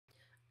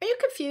Are you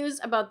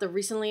confused about the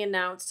recently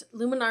announced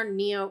Luminar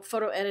Neo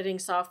photo editing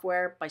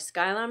software by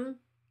Skylum?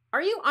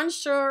 Are you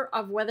unsure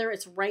of whether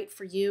it's right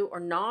for you or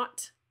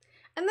not?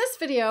 In this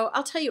video,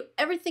 I'll tell you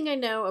everything I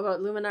know about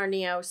Luminar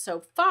Neo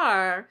so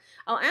far.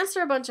 I'll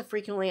answer a bunch of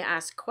frequently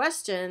asked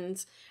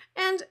questions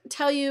and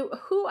tell you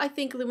who I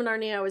think Luminar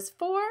Neo is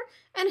for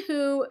and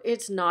who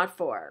it's not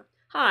for.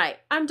 Hi,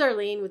 I'm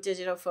Darlene with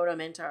Digital Photo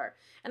Mentor,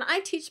 and I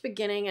teach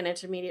beginning and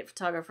intermediate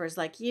photographers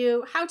like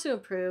you how to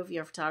improve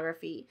your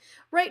photography,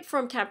 right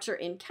from capture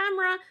in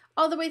camera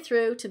all the way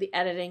through to the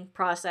editing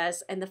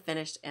process and the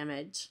finished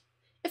image.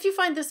 If you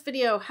find this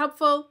video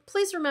helpful,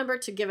 please remember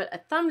to give it a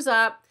thumbs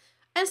up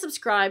and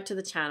subscribe to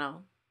the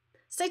channel.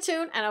 Stay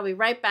tuned and I'll be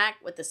right back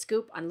with the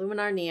scoop on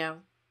Luminar Neo.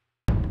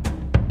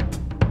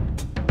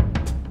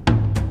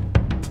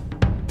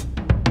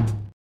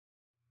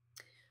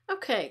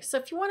 Okay, so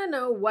if you want to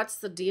know what's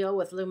the deal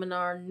with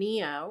Luminar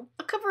Neo,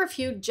 I'll cover a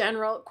few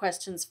general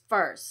questions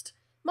first.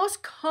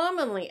 Most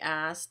commonly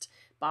asked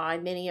by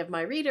many of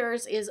my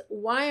readers is,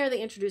 why are they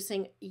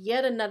introducing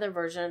yet another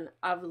version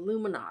of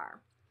Luminar?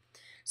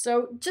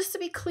 So just to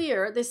be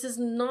clear, this is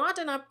not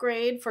an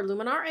upgrade for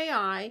Luminar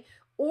AI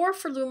or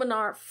for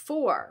Luminar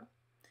 4.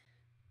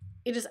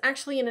 It is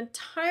actually an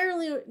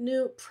entirely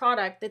new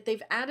product that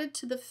they've added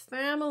to the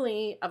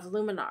family of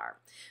Luminar.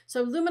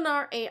 So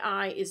Luminar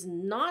AI is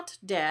not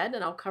dead,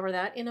 and I'll cover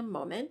that in a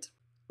moment.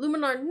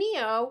 Luminar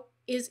Neo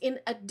is in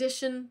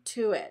addition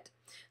to it.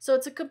 So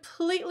it's a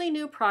completely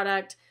new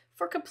product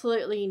for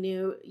completely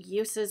new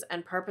uses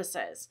and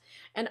purposes.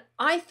 And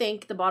I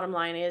think the bottom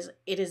line is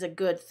it is a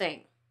good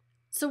thing.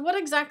 So what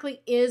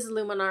exactly is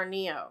Luminar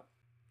Neo?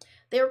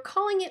 They're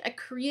calling it a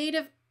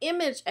creative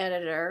image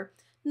editor,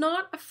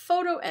 not a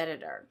photo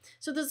editor.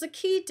 So there's a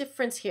key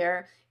difference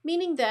here,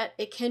 meaning that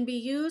it can be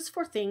used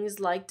for things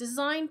like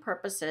design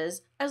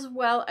purposes as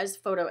well as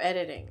photo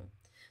editing.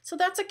 So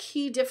that's a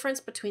key difference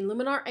between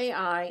Luminar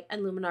AI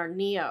and Luminar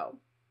Neo.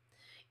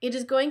 It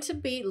is going to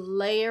be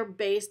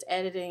layer-based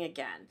editing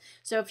again.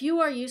 So if you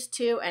are used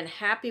to and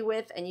happy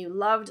with and you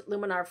loved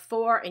Luminar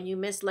 4 and you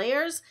miss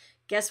layers,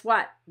 guess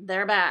what?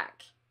 They're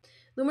back.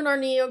 Luminar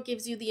Neo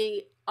gives you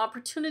the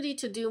opportunity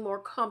to do more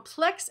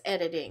complex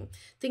editing,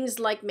 things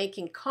like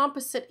making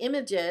composite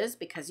images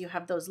because you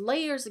have those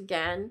layers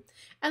again,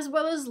 as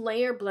well as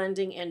layer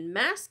blending and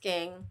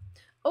masking,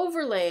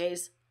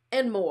 overlays,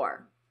 and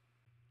more.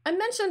 I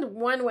mentioned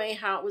one way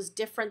how it was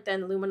different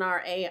than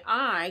Luminar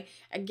AI.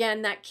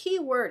 Again, that key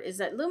word is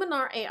that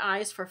Luminar AI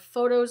is for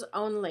photos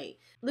only.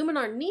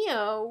 Luminar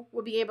Neo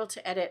will be able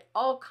to edit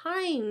all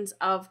kinds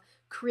of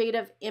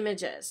creative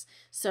images,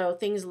 so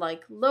things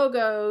like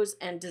logos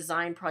and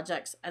design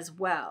projects as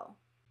well.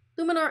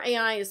 Luminar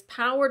AI is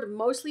powered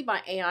mostly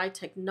by AI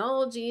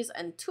technologies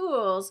and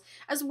tools,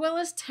 as well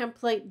as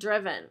template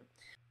driven.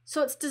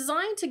 So it's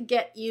designed to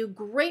get you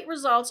great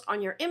results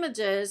on your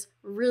images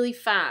really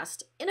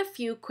fast in a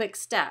few quick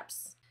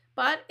steps.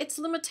 But its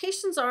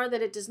limitations are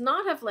that it does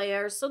not have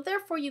layers, so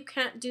therefore you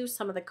can't do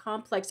some of the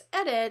complex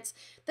edits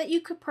that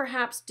you could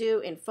perhaps do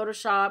in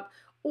Photoshop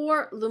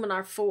or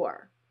Luminar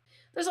 4.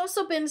 There's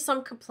also been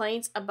some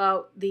complaints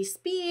about the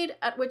speed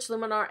at which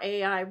Luminar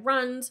AI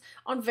runs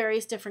on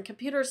various different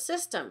computer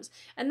systems,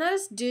 and that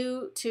is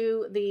due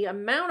to the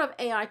amount of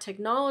AI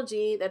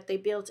technology that they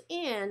built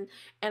in,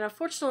 and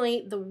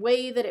unfortunately the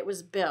way that it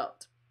was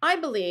built. I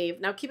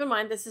believe, now keep in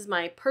mind this is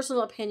my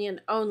personal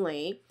opinion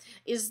only,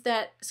 is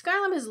that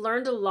Skylum has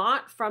learned a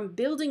lot from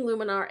building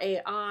Luminar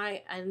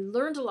AI and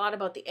learned a lot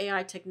about the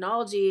AI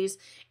technologies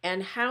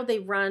and how they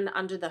run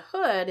under the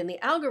hood and the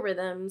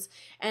algorithms,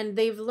 and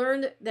they've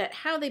learned that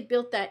how they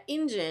built that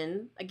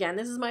engine, again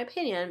this is my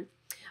opinion,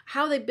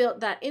 how they built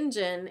that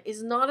engine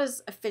is not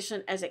as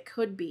efficient as it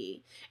could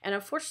be, and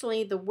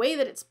unfortunately the way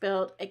that it's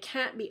built, it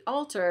can't be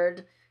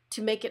altered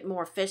to make it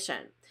more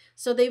efficient.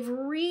 So they've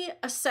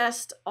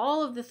reassessed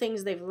all of the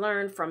things they've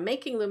learned from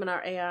making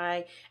Luminar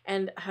AI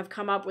and have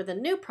come up with a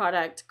new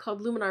product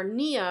called Luminar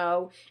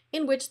Neo,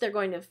 in which they're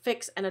going to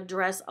fix and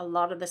address a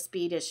lot of the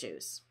speed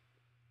issues.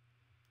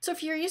 So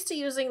if you're used to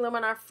using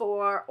Luminar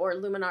 4 or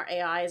Luminar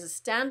AI as a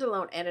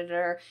standalone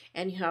editor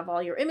and you have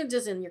all your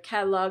images in your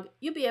catalog,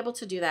 you'll be able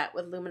to do that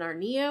with Luminar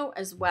Neo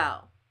as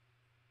well.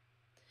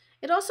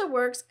 It also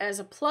works as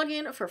a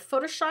plugin for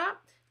Photoshop,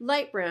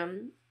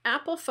 Lightroom,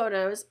 Apple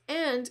Photos,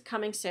 and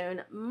coming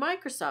soon,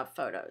 Microsoft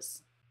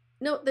Photos.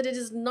 Note that it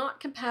is not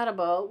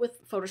compatible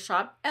with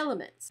Photoshop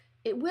Elements.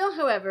 It will,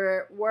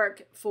 however,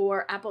 work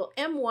for Apple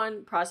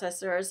M1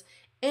 processors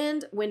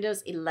and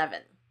Windows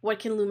 11. What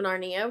can Luminar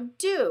Neo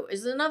do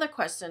is another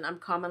question I'm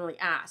commonly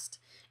asked.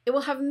 It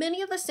will have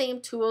many of the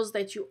same tools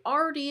that you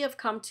already have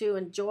come to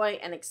enjoy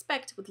and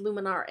expect with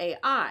Luminar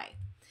AI.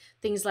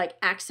 Things like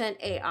Accent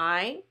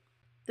AI,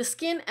 the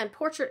skin and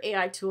portrait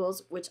AI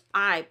tools, which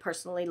I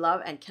personally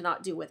love and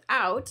cannot do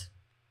without,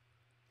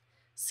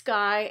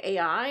 Sky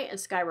AI and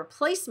Sky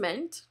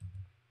Replacement,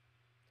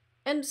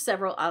 and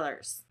several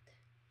others.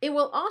 It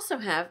will also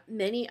have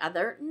many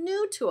other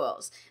new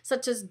tools,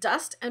 such as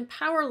dust and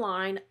power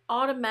line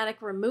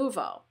automatic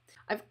removal.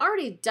 I've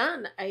already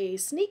done a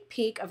sneak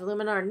peek of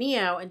Luminar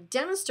Neo and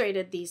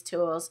demonstrated these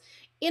tools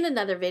in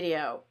another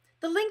video.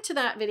 The link to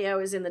that video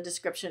is in the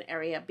description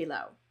area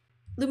below.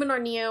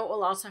 Luminar Neo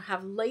will also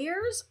have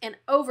layers and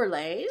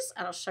overlays,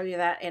 and I'll show you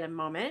that in a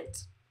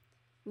moment.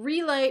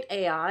 Relight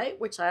AI,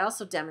 which I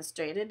also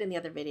demonstrated in the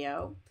other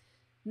video.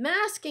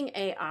 Masking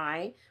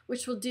AI,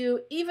 which will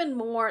do even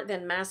more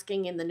than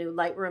masking in the new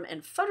Lightroom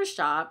and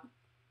Photoshop.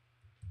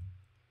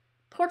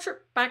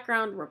 Portrait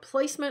background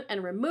replacement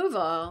and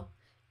removal.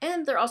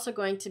 And they're also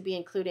going to be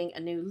including a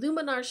new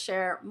Luminar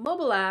Share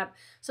mobile app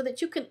so that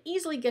you can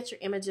easily get your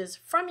images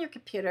from your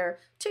computer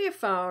to your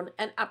phone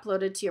and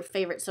upload it to your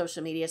favorite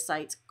social media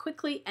sites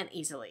quickly and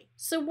easily.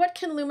 So what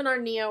can Luminar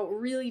Neo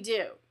really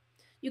do?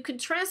 You can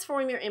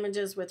transform your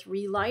images with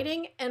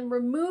relighting and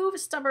remove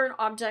stubborn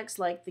objects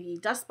like the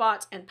dust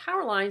spots and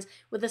power lines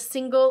with a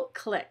single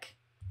click.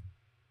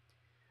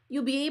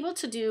 You'll be able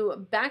to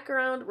do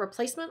background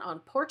replacement on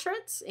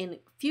portraits in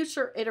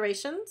future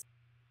iterations.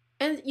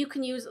 And you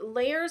can use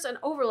layers and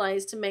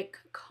overlays to make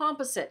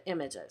composite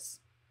images.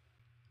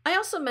 I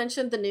also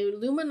mentioned the new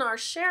Luminar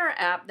Share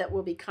app that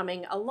will be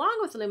coming along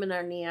with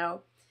Luminar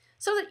Neo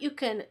so that you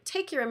can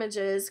take your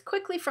images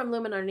quickly from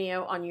Luminar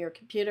Neo on your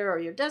computer or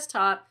your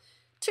desktop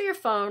to your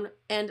phone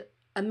and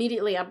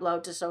immediately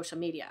upload to social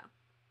media.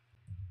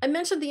 I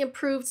mentioned the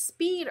improved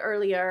speed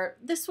earlier.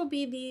 This will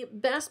be the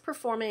best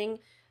performing,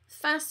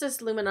 fastest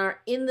Luminar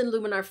in the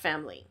Luminar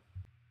family.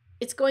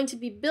 It's going to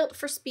be built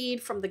for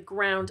speed from the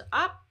ground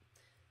up,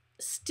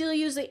 still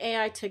use the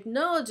AI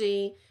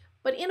technology,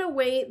 but in a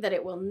way that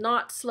it will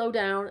not slow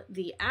down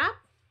the app.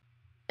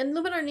 And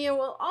Luminar Neo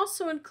will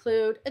also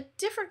include a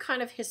different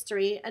kind of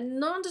history and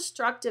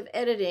non-destructive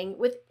editing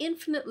with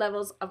infinite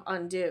levels of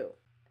undo.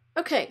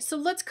 Okay, so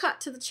let's cut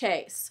to the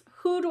chase.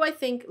 Who do I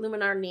think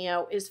Luminar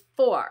Neo is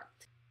for?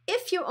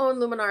 If you own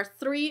Luminar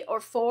 3 or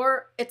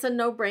 4, it's a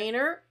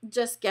no-brainer.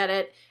 Just get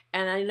it.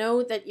 And I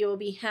know that you'll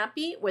be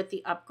happy with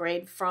the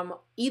upgrade from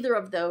either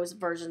of those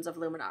versions of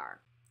Luminar.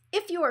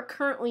 If you are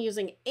currently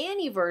using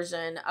any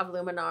version of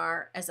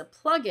Luminar as a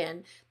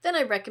plugin, then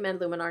I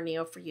recommend Luminar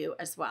Neo for you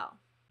as well.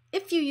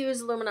 If you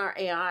use Luminar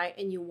AI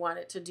and you want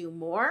it to do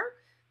more,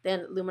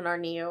 then Luminar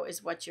Neo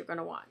is what you're going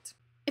to want.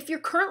 If you're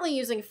currently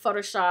using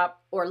Photoshop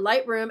or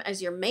Lightroom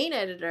as your main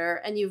editor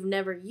and you've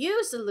never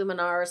used a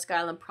Luminar or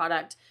Skylum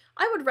product,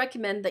 I would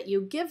recommend that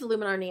you give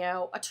Luminar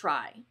Neo a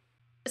try.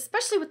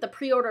 Especially with the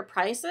pre-order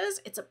prices,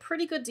 it's a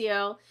pretty good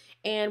deal,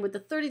 and with the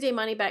 30-day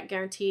money-back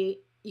guarantee,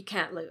 you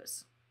can't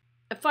lose.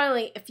 And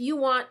finally, if you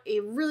want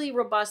a really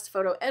robust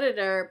photo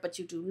editor, but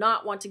you do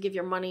not want to give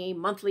your money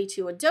monthly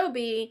to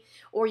Adobe,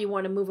 or you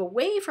want to move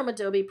away from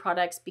Adobe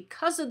products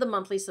because of the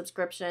monthly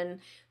subscription,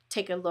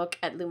 take a look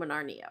at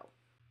Luminar Neo.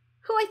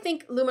 Who I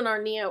think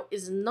Luminar Neo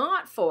is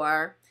not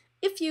for,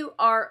 if you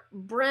are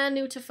brand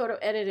new to photo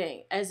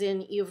editing, as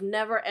in you've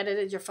never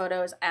edited your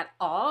photos at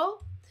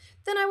all,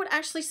 then I would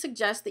actually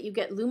suggest that you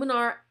get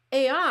Luminar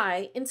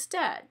AI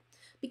instead.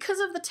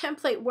 Because of the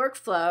template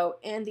workflow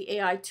and the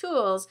AI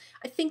tools,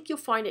 I think you'll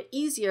find it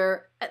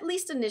easier, at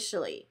least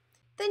initially.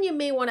 Then you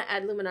may want to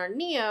add Luminar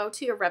Neo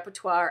to your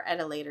repertoire at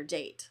a later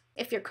date.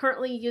 If you're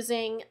currently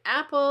using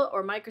Apple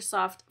or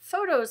Microsoft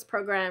Photos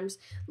programs,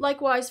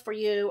 likewise for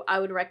you, I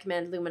would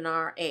recommend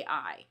Luminar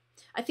AI.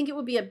 I think it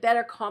would be a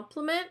better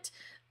complement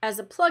as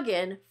a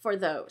plugin for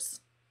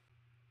those.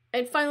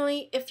 And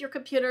finally, if your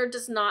computer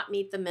does not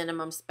meet the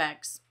minimum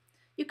specs,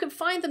 you can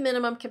find the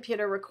minimum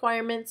computer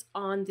requirements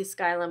on the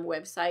Skylum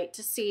website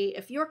to see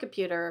if your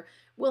computer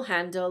will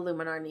handle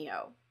Luminar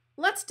Neo.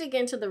 Let's dig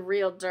into the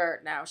real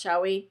dirt now,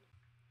 shall we?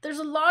 There's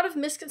a lot of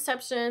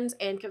misconceptions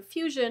and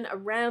confusion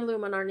around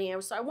Luminar Neo,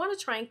 so I want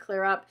to try and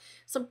clear up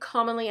some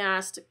commonly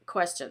asked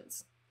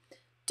questions.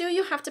 Do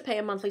you have to pay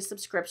a monthly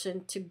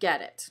subscription to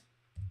get it?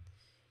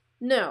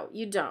 No,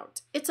 you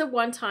don't. It's a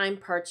one-time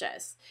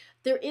purchase.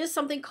 There is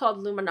something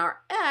called Luminar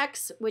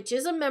X, which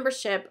is a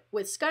membership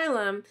with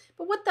Skylum,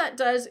 but what that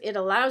does, it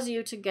allows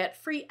you to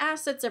get free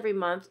assets every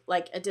month,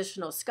 like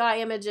additional sky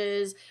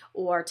images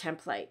or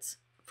templates,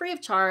 free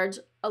of charge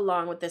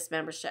along with this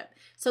membership.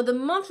 So the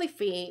monthly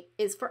fee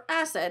is for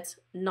assets,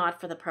 not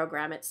for the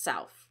program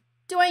itself.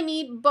 Do I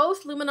need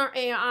both Luminar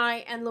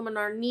AI and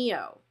Luminar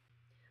Neo?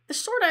 The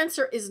short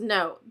answer is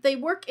no. They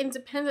work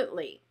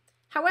independently.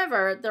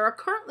 However, there are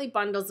currently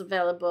bundles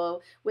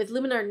available with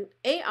Luminar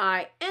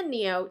AI and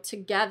Neo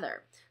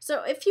together.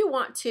 So if you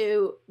want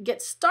to get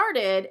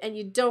started and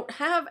you don't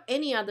have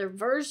any other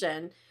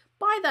version,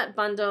 buy that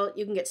bundle.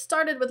 You can get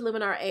started with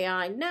Luminar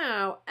AI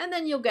now, and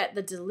then you'll get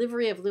the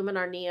delivery of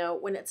Luminar Neo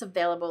when it's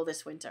available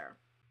this winter.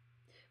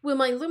 Will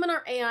my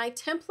Luminar AI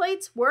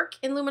templates work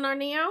in Luminar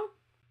Neo?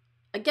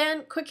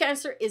 Again, quick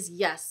answer is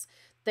yes.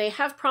 They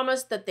have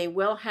promised that they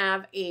will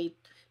have a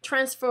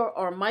transfer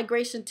or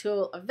migration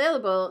tool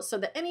available so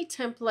that any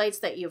templates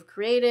that you've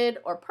created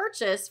or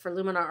purchased for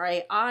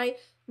Luminar AI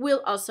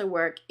will also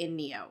work in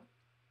Neo.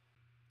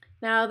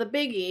 Now the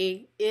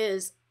biggie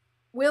is,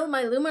 will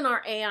my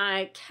Luminar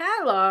AI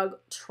catalog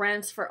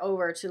transfer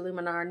over to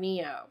Luminar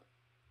Neo?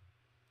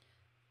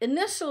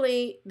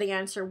 Initially, the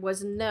answer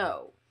was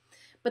no.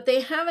 But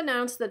they have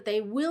announced that they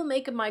will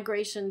make a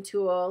migration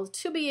tool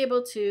to be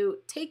able to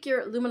take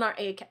your Luminar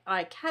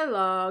AI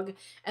catalog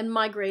and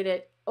migrate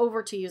it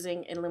over to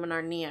using in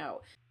Luminar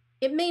Neo.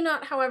 It may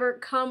not, however,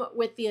 come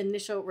with the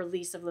initial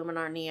release of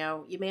Luminar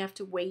Neo. You may have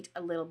to wait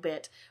a little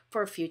bit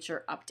for a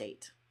future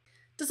update.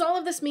 Does all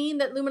of this mean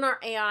that Luminar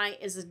AI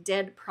is a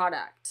dead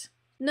product?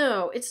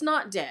 No, it's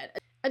not dead.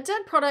 A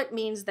dead product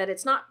means that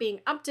it's not being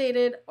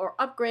updated or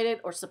upgraded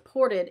or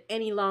supported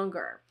any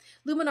longer.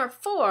 Luminar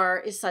 4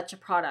 is such a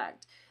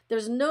product.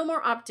 There's no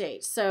more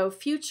updates, so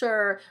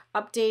future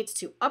updates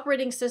to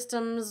operating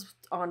systems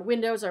on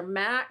Windows or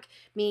Mac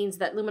means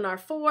that Luminar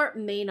 4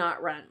 may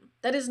not run.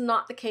 That is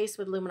not the case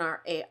with Luminar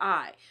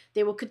AI.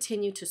 They will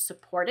continue to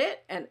support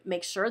it and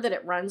make sure that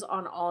it runs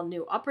on all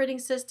new operating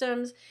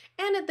systems,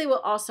 and that they will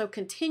also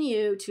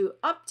continue to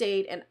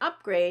update and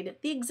upgrade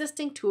the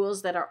existing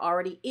tools that are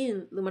already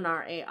in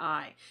Luminar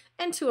AI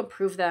and to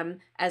improve them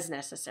as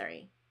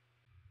necessary.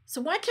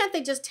 So why can't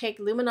they just take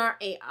Luminar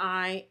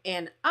AI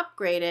and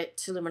upgrade it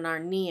to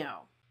Luminar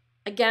Neo?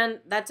 Again,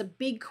 that's a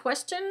big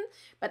question,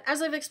 but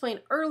as I've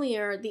explained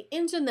earlier, the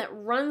engine that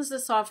runs the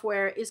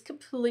software is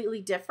completely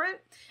different,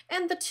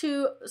 and the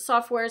two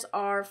softwares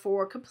are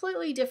for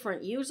completely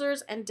different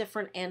users and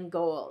different end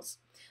goals.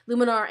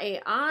 Luminar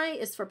AI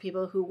is for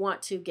people who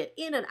want to get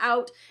in and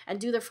out and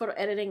do their photo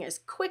editing as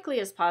quickly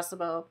as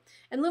possible,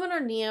 and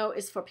Luminar Neo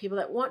is for people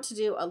that want to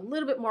do a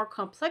little bit more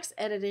complex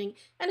editing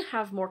and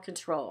have more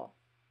control.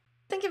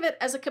 Think of it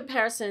as a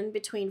comparison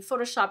between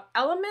Photoshop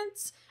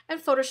Elements and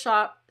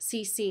Photoshop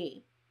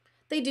CC.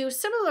 They do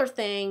similar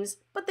things,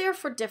 but they are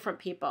for different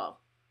people.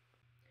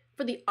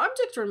 For the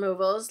object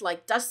removals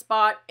like dust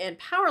spot and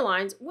power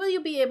lines, will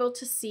you be able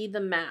to see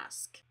the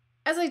mask?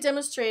 As I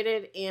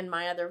demonstrated in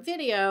my other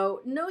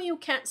video, no, you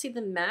can't see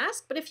the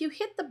mask, but if you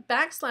hit the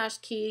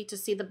backslash key to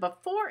see the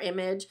before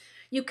image,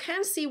 you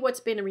can see what's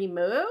been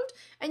removed,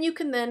 and you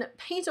can then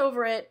paint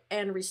over it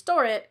and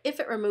restore it if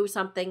it removes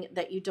something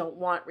that you don't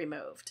want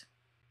removed.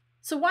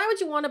 So why would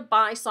you want to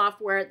buy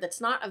software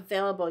that's not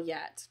available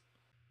yet?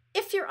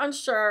 If you're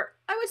unsure,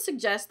 I would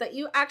suggest that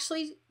you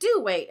actually do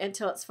wait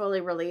until it's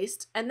fully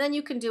released, and then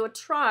you can do a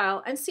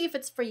trial and see if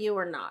it's for you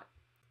or not.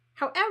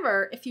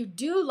 However, if you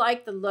do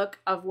like the look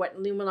of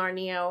what Luminar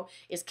Neo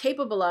is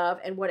capable of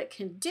and what it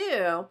can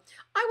do,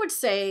 I would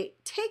say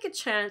take a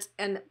chance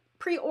and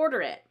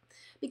pre-order it.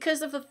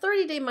 Because of the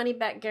 30-day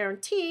money-back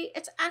guarantee,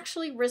 it's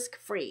actually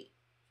risk-free.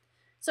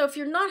 So if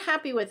you're not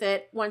happy with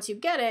it, once you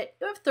get it,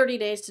 you have 30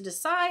 days to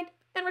decide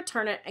and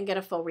return it and get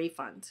a full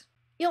refund.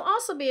 You'll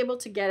also be able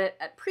to get it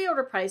at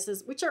pre-order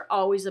prices, which are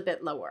always a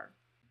bit lower.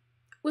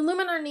 Will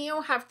Luminar Neo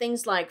have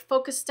things like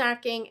focus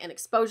stacking and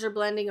exposure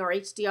blending or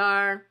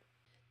HDR?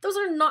 Those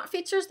are not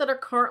features that are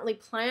currently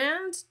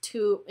planned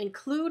to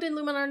include in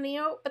Luminar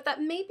Neo, but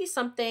that may be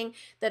something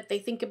that they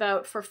think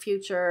about for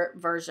future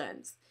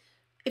versions.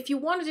 If you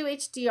want to do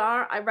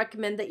HDR, I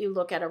recommend that you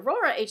look at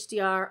Aurora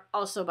HDR,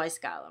 also by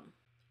Skylum.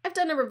 I've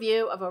done a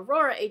review of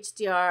Aurora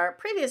HDR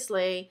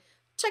previously.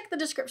 Check the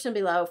description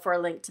below for a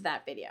link to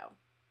that video.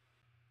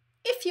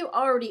 If you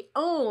already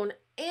own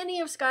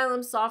any of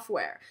Skylum's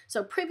software,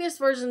 so previous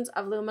versions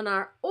of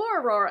Luminar or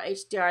Aurora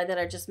HDR that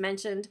I just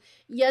mentioned,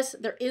 yes,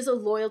 there is a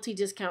loyalty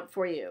discount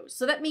for you.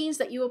 So that means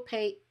that you will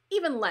pay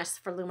even less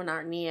for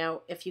Luminar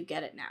Neo if you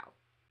get it now.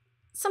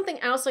 Something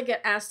else I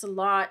get asked a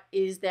lot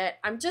is that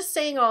I'm just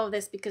saying all of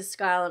this because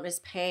Skylum is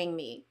paying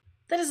me.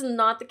 That is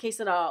not the case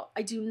at all.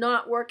 I do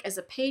not work as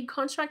a paid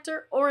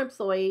contractor or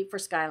employee for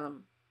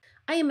Skylum.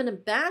 I am an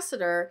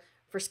ambassador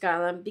for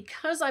Skylum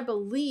because I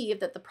believe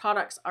that the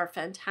products are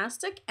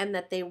fantastic and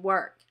that they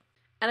work.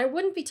 And I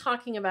wouldn't be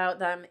talking about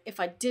them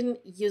if I didn't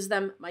use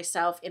them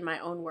myself in my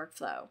own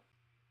workflow.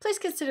 Please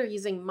consider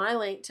using my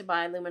link to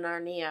buy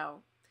Luminar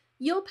Neo.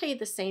 You'll pay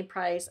the same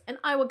price and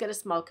I will get a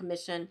small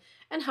commission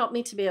and help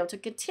me to be able to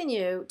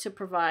continue to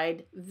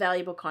provide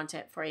valuable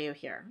content for you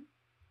here.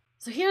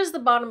 So here's the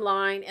bottom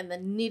line and the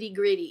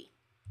nitty-gritty.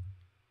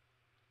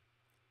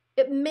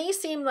 It may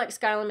seem like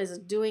Skylum is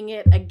doing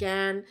it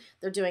again.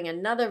 They're doing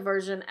another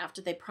version after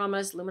they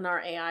promised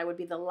Luminar AI would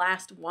be the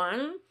last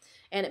one.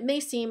 And it may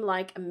seem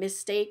like a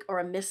mistake or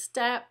a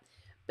misstep.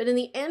 But in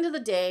the end of the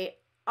day,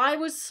 I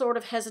was sort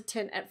of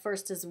hesitant at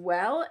first as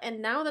well.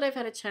 And now that I've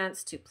had a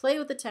chance to play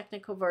with the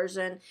technical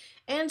version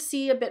and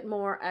see a bit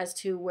more as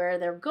to where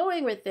they're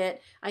going with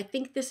it, I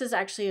think this is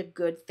actually a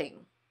good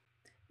thing.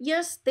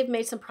 Yes, they've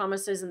made some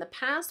promises in the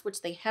past,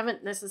 which they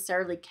haven't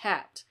necessarily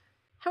kept.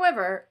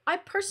 However, I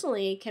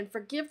personally can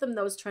forgive them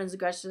those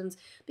transgressions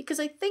because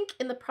I think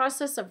in the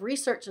process of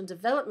research and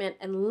development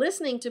and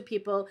listening to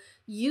people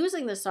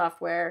using the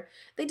software,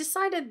 they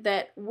decided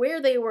that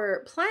where they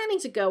were planning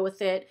to go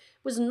with it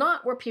was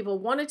not where people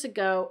wanted to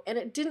go, and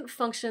it didn't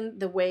function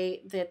the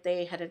way that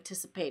they had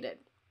anticipated.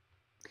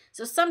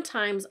 So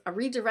sometimes a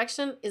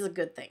redirection is a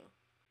good thing.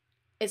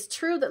 It's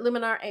true that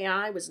Luminar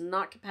AI was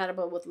not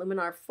compatible with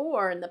Luminar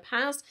 4 in the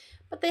past,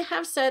 but they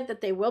have said that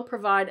they will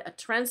provide a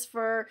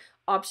transfer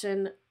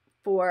option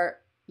for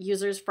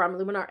users from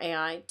Luminar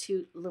AI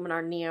to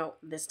Luminar Neo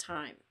this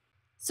time.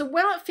 So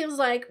while it feels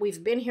like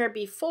we've been here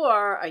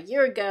before a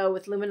year ago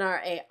with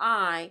Luminar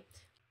AI,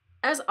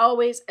 as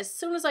always, as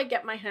soon as I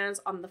get my hands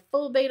on the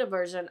full beta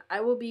version,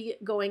 I will be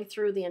going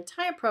through the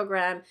entire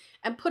program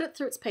and put it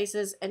through its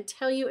paces and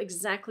tell you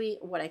exactly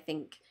what I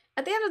think.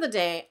 At the end of the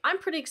day, I'm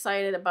pretty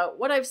excited about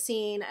what I've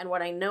seen and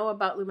what I know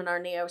about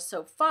Luminar Neo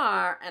so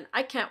far, and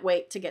I can't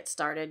wait to get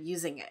started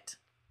using it.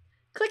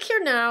 Click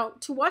here now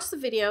to watch the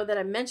video that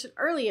I mentioned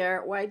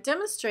earlier where I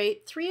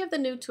demonstrate 3 of the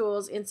new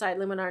tools inside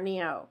Luminar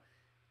Neo: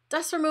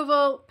 dust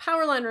removal,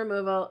 power line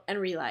removal, and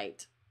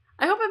relight.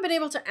 I hope I've been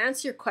able to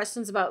answer your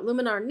questions about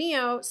Luminar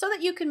Neo so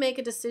that you can make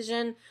a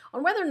decision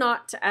on whether or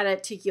not to add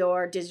it to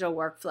your digital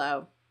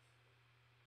workflow.